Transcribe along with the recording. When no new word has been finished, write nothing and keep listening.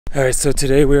All right, so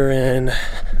today we're in,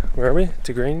 where are we?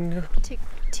 Tigray now?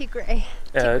 Tigray.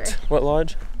 At what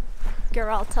lodge?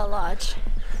 Geralta Lodge.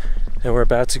 And we're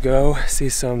about to go see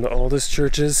some of the oldest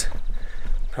churches,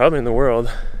 probably in the world.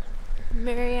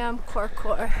 Mariam,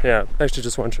 Korkor. Yeah, actually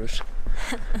just one church.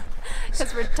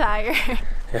 Because we're tired.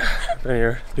 Yeah, been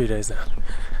here 3 days now.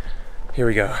 Here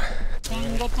we go.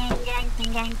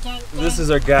 This is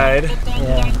our guide,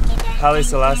 Haile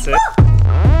Selassie.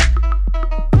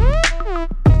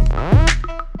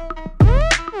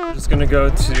 We're just gonna go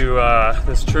to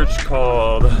this church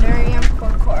called Mariam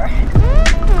Korkor.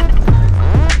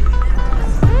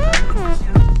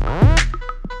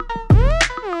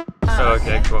 Oh,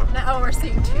 okay, cool. Now we're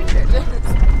seeing 2 churches.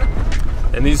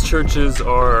 And these churches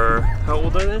are, how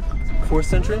old are they? 4th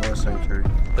century? 4th century.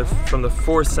 They're from the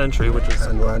 4th century, which is...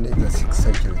 And one is the 6th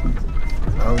century.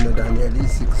 Abuna Yemata,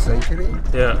 6th century.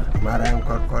 Yeah. Mariam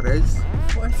Korkor is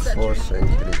 4th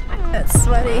century. It's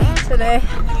sweaty today.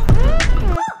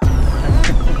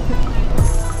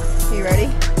 You ready?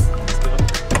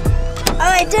 Oh,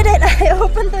 I did it! I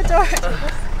opened the door.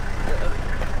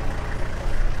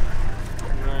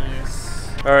 Nice.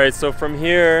 All right, so from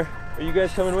here, are you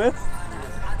guys coming with?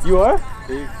 You are?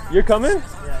 You're coming?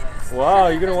 Yeah. Wow,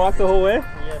 you're gonna walk the whole way?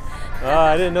 Yes. Ah,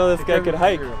 I didn't know this guy could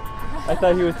hike. I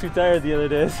thought he was too tired the other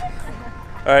days.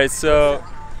 All right, so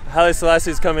Haile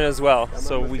Selassie is coming as well.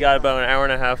 So we got about an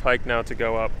hour-and-a-half hike now to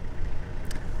go up.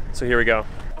 So here we go.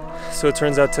 So it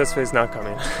turns out Tesfaye's not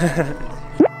coming.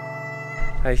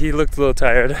 He looked a little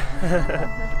tired. We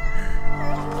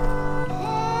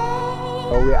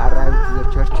arrived to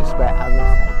the churches by other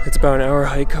side. It's about an hour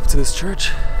hike up to this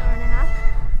church.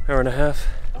 Hour and a half.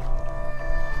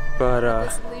 But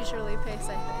This leisurely pace,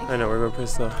 I think. I know, we're going pretty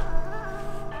slow.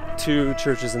 2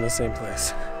 churches in the same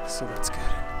place, so that's good.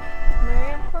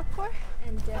 Mariam Korkor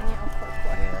and Daniel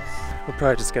Korkor. We're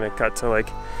probably just gonna cut to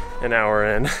like an hour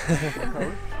in.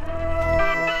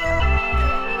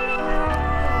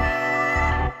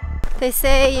 They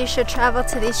say you should travel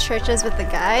to these churches with a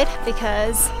guide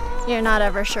because you're not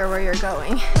ever sure where you're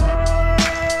going.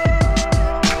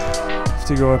 Have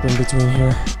to go up in between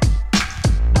here.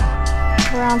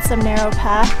 We're on some narrow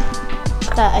path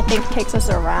that I think takes us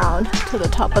around to the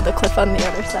top of the cliff on the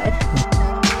other side.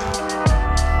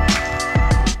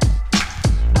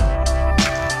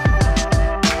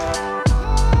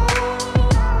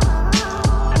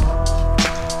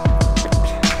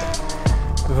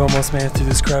 We've almost made it through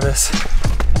this crevice.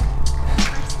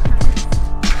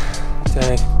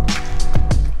 Dang.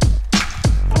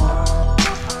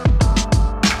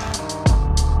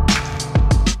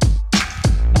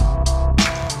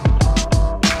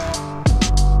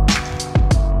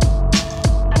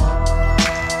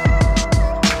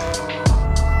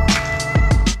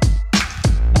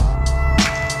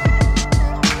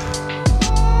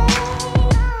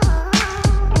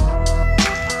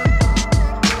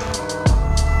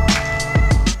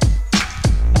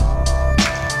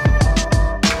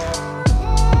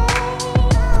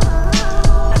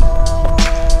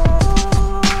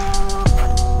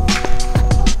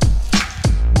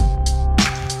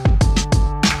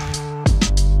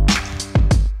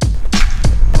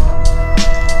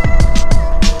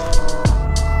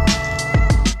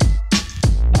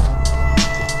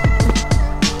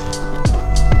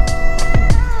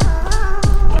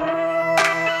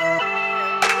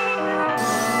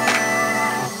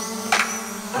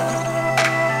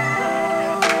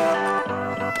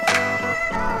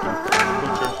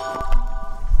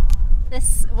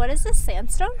 What is this,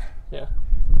 sandstone? Yeah.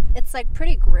 It's like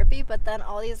pretty grippy, but then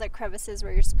all these like crevices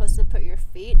where you're supposed to put your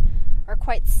feet are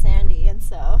quite sandy, and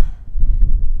so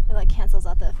it like cancels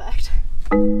out the effect.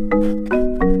 We're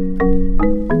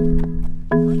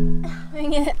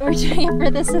doing it for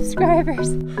the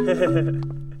subscribers.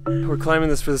 We're climbing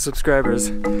this for the subscribers.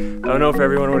 I don't know if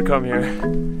everyone would come here.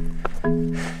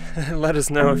 Let us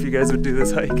know if you guys would do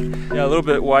this hike. Yeah, a little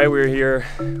bit why we're here.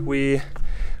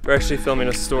 We're actually filming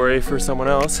a story for someone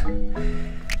else.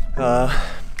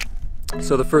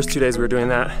 So the first 2 days we were doing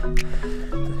that.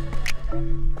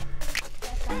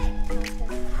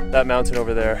 That mountain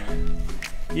over there,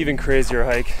 even crazier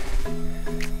hike.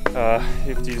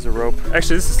 You have to use a rope.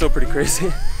 Actually, this is still pretty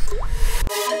crazy.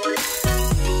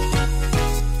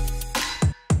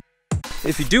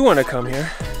 If you do want to come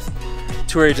here,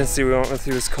 tour agency we went with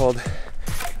is called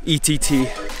ETT,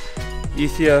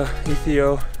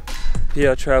 Ethiopia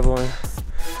Travel and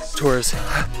Tours.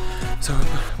 So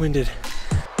winded.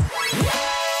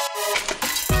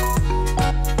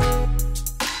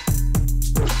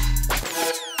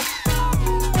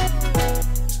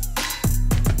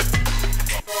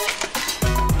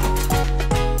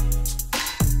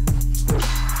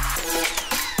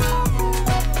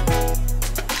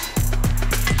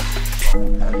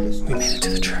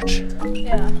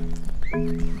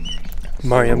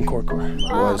 Mariam Korkor.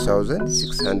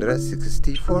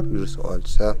 1664 years old.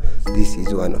 So this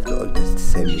is one of the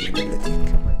oldest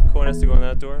semi-monolithic. Kohen has to go in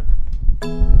that door.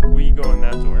 We go in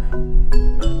that door.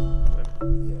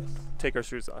 Yes. Take our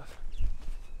shoes off.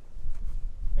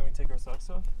 Can we take our socks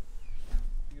off?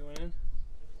 You going in?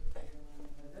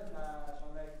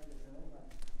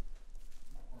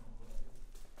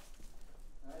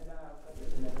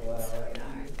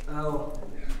 Oh.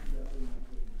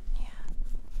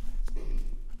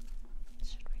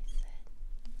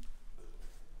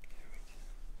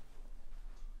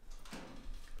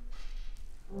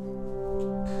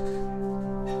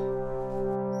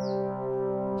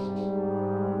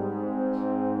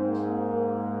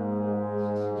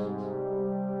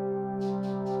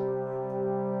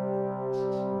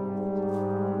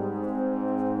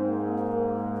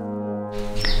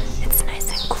 It's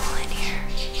nice and cool in here.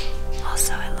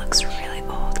 Also, it looks really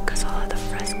old because all of the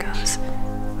frescoes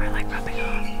are like rubbing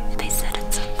off. They said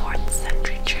it's a 4th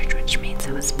century church, which means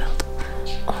it was built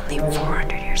only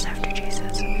 400 years after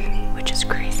Jesus, which is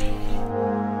crazy.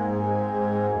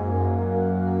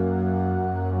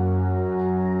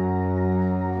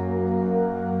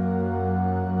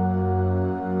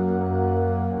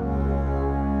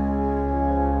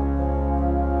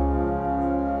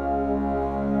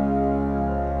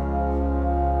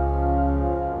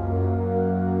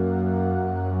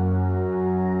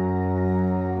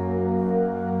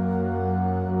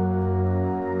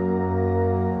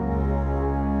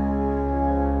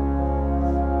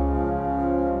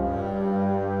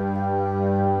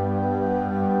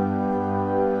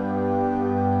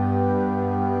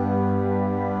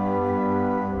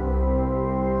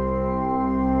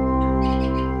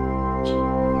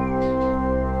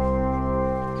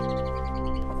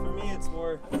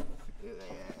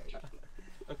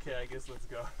 Okay, I guess let's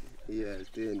go. Yeah,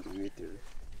 10 meters.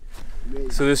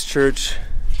 So this church,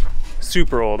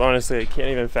 super old. Honestly, I can't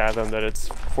even fathom that it's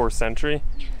 4th century.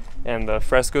 And the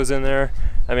frescoes in there,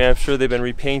 I mean, I'm sure they've been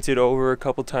repainted over a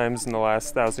couple times in the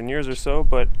last 1,000 years or so,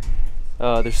 but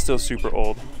they're still super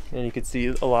old. And you can see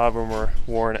a lot of them were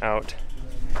worn out.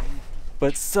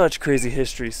 But such crazy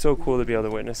history, so cool to be able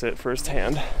to witness it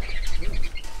firsthand.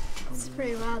 It's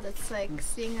pretty wild. It's like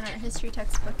seeing an art history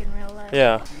textbook in real life.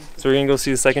 Yeah, so we're gonna go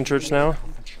see the second church now.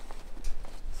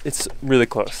 It's really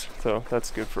close, so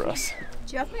that's good for us.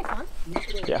 Do you have my phone?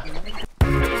 Yeah.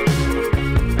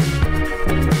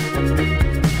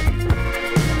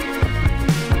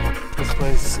 This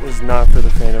place is not for the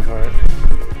faint of heart.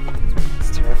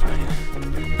 It's terrifying.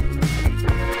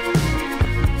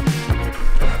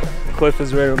 The cliff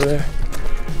is right over there.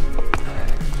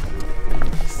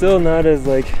 Still not as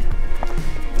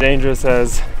dangerous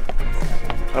as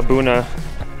Abuna.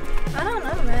 I don't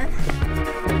know, man.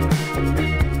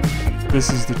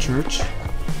 This is the church.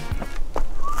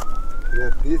 Yeah,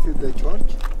 this is the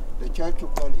church. The church you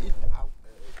call it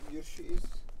your shoe is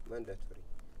mandatory.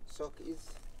 Sock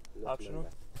is not Optional.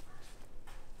 mandatory.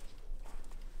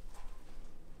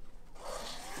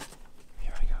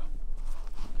 Here I go.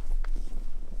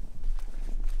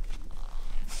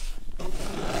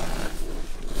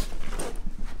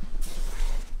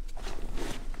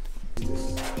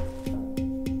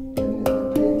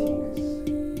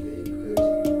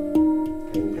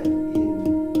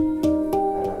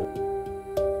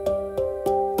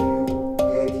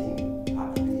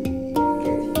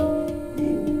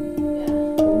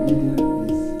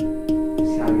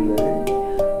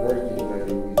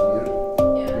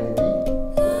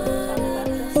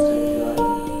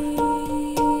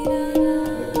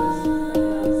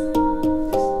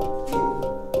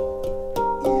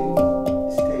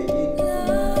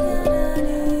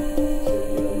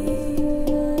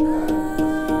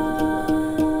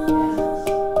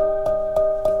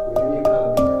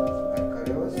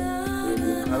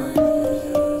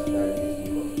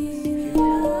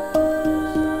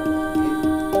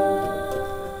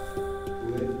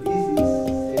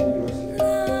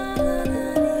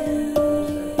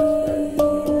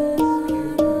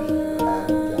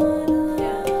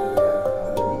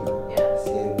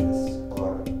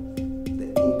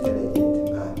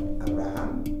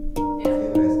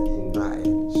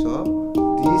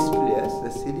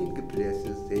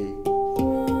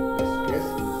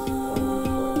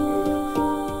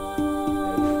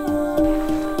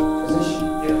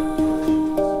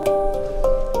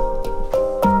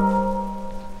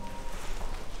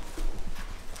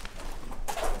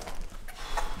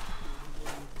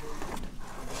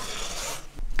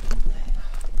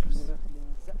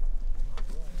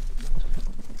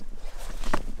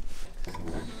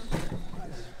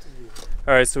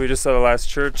 All right, so we just saw the last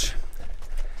church.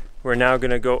 We're now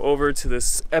gonna go over to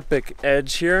this epic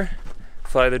edge here,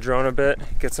 fly the drone a bit,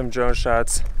 get some drone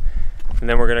shots, and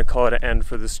then we're gonna call it an end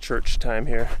for this church time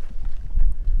here.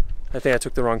 I think I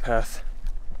took the wrong path.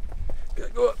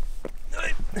 Gotta go up.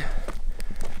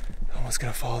 Almost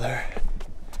gonna fall there.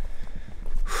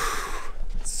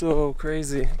 It's so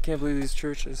crazy. I can't believe these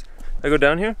churches. I go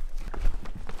down here?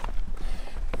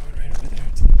 Going right over there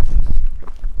to the cliff.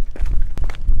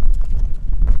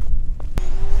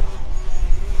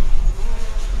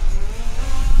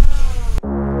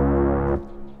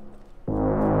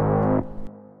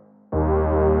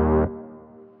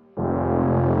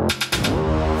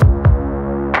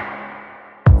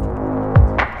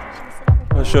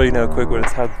 I'll show you now quick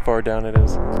how far down it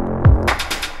is.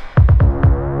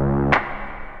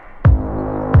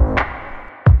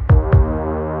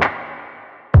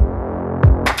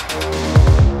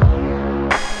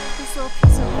 This little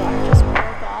piece of rock just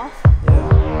broke off.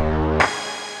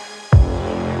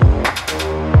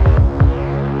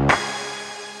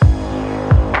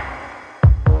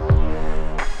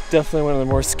 Definitely one of the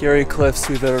more scary cliffs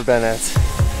we've ever been at.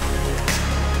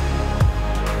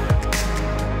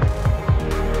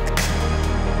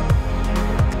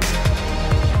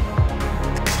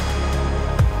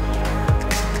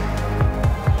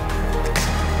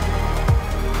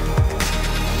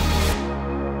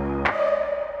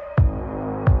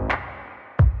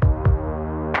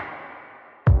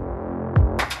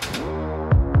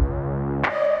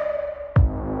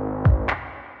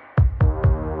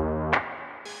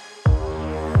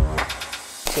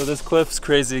 So this cliff's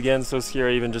crazy again, so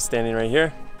scary even just standing right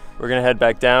here. We're gonna head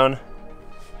back down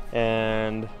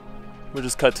and we'll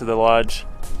just cut to the lodge.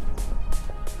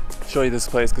 Show you this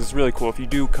place because it's really cool. If you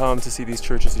do come to see these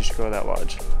churches, you should go to that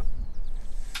lodge.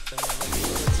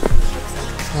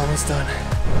 Almost done.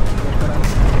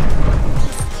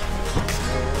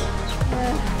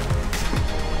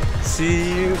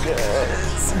 See you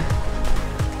guys.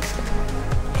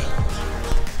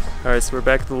 All right, so we're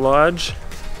back at the lodge.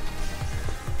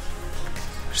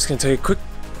 Just gonna take a quick,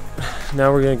 now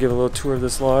we're gonna give a little tour of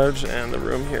this lodge and the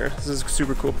room here. This is a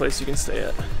super cool place you can stay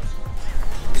at.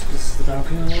 This is the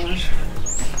balcony of the lodge.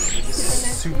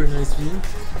 Super nice view.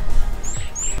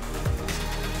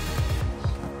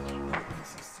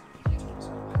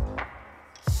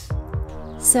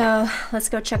 So let's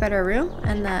go check out our room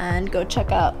and then go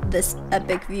check out this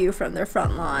epic view from their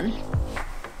front lawn.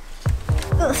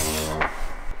 Ugh.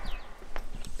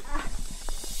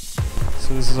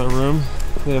 So this is our room.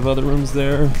 They have other rooms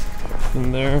there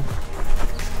and there.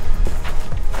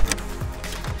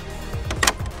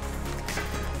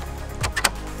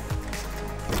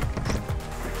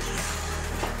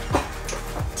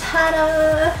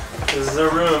 Ta-da! This is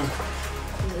our room.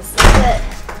 This is it.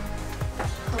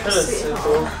 Kind of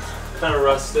simple, kind of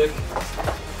rustic,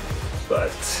 but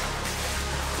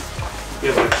you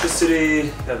have electricity,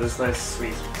 you have this nice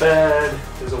sweet bed,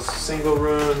 there's also single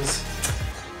rooms.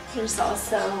 There's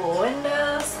also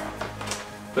windows.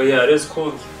 But yeah, it is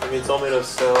cool. I mean, it's all made of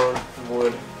stone and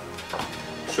wood. I'll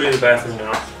show you the bathroom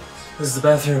now. This is the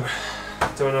bathroom.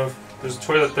 Don't know if there's a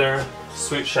toilet there.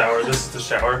 Sweet shower. This is the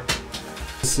shower.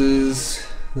 This is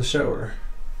the shower.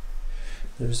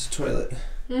 There's the toilet.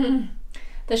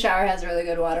 The shower has really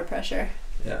good water pressure.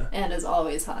 Yeah. And is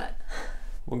always hot.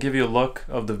 We'll give you a look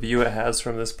of the view it has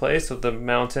from this place, of the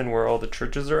mountain where all the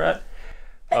churches are at.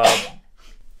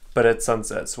 But it's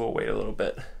sunset, so we'll wait a little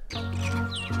bit. Alright,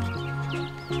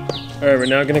 we're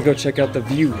now gonna go check out the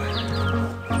view.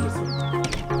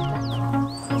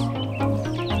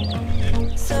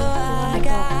 So I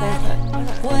got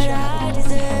what I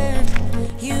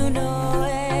deserve, you know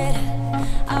it.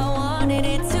 I wanted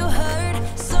it to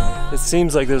hurt so. It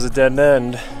seems like there's a dead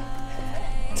end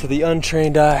to the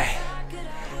untrained eye.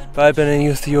 But I've been in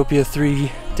Ethiopia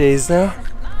 3 days now,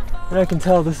 and I can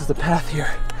tell this is the path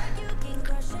here.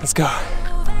 Let's go.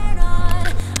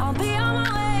 I'll be on my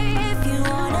way if you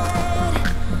want it.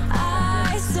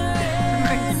 I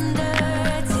surrender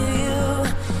to you.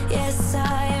 Yes,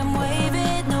 I am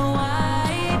waving the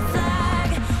white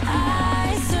flag.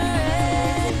 I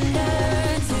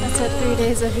surrender to you. That's what 3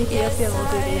 days of Ethiopia will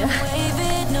do to you.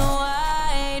 Waving the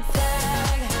white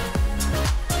flag.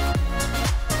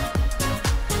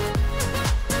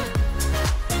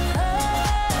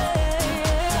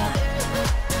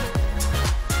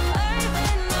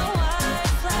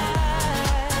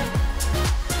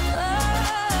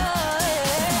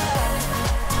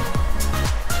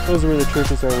 Those are where the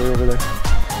churches are, way over there.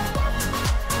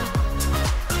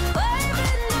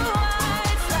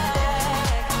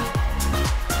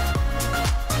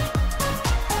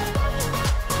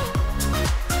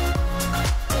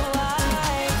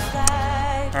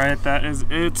 Alright, that is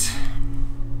it.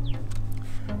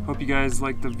 Hope you guys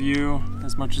liked the view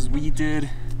as much as we did.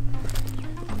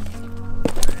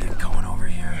 And going over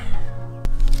here.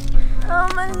 Oh,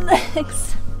 my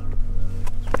legs.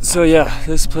 So yeah,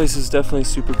 this place is definitely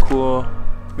super cool.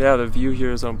 Yeah, the view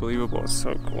here is unbelievable. It's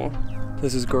so cool.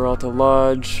 This is Goralta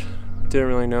Lodge. Didn't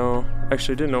really know,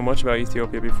 actually didn't know much about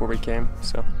Ethiopia before we came,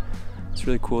 so it's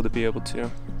really cool to be able to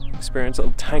experience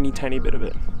a tiny bit of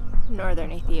it.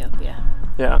 Northern Ethiopia.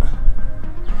 Yeah.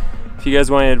 If you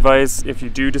guys want any advice, if you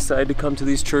do decide to come to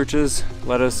these churches,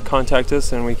 let us contact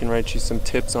us and we can write you some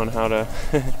tips on how to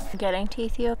Getting to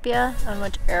Ethiopia, on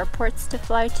which airports to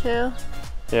fly to,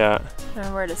 yeah,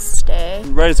 and where to stay.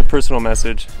 write us a personal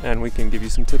message and we can give you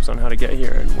some tips on how to get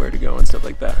here and where to go and stuff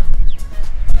like that.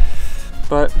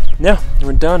 But yeah,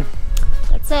 we're done.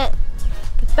 That's it.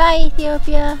 Goodbye,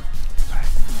 Ethiopia.